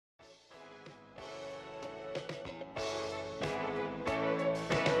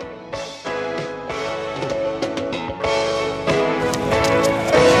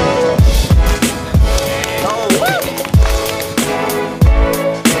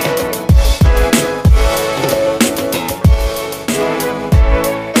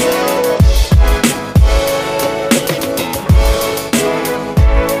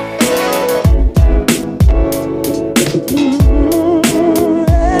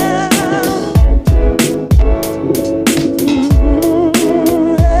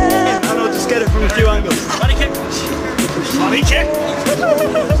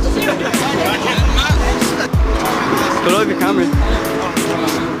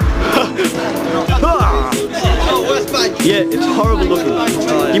Yeah, it's horrible looking.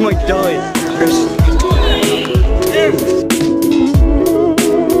 You might die.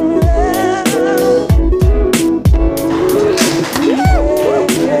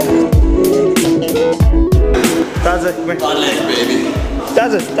 That's it, come here. Baby.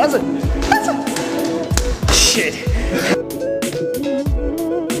 That's it, that's it, that's it. Shit.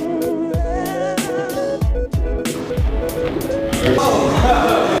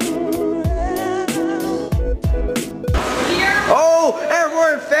 Oh,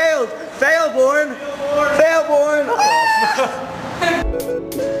 everyone failed. Failborn. Failborn.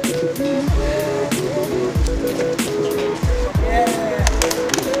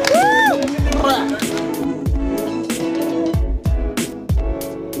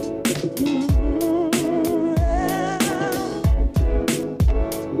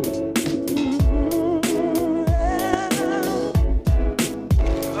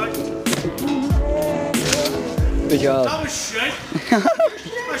 Good job. That was shit.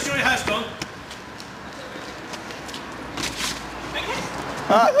 I'll show you how it's done.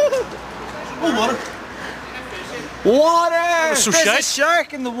 Oh, water. Water! So There's shite. a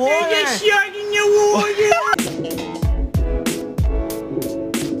shark in the water! There's a shark in the water!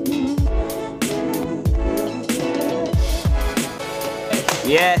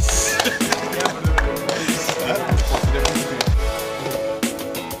 Yes!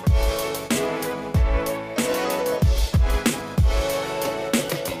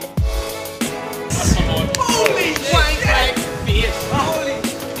 Holy wank face! Holy.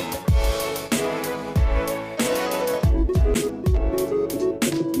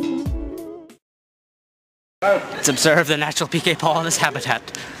 Let's observe the natural PK Paul in his habitat.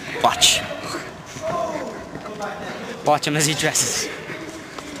 Watch. Watch him as he dresses.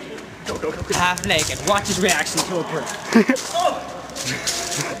 Half naked. Watch his reaction to a bird.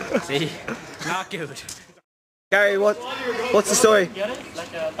 See? Not good. Gary, what's the story?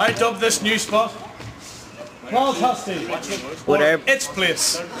 I dubbed this new spot Paul's Hosty. Whatever. Its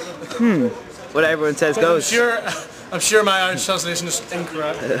place. What everyone says goes. I'm sure my Irish translation is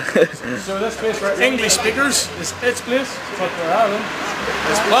incorrect. So this place for English speakers is its place, but for Ireland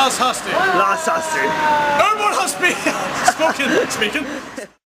it's Paul's Hosty. Last Hosty. Everyone has speaking.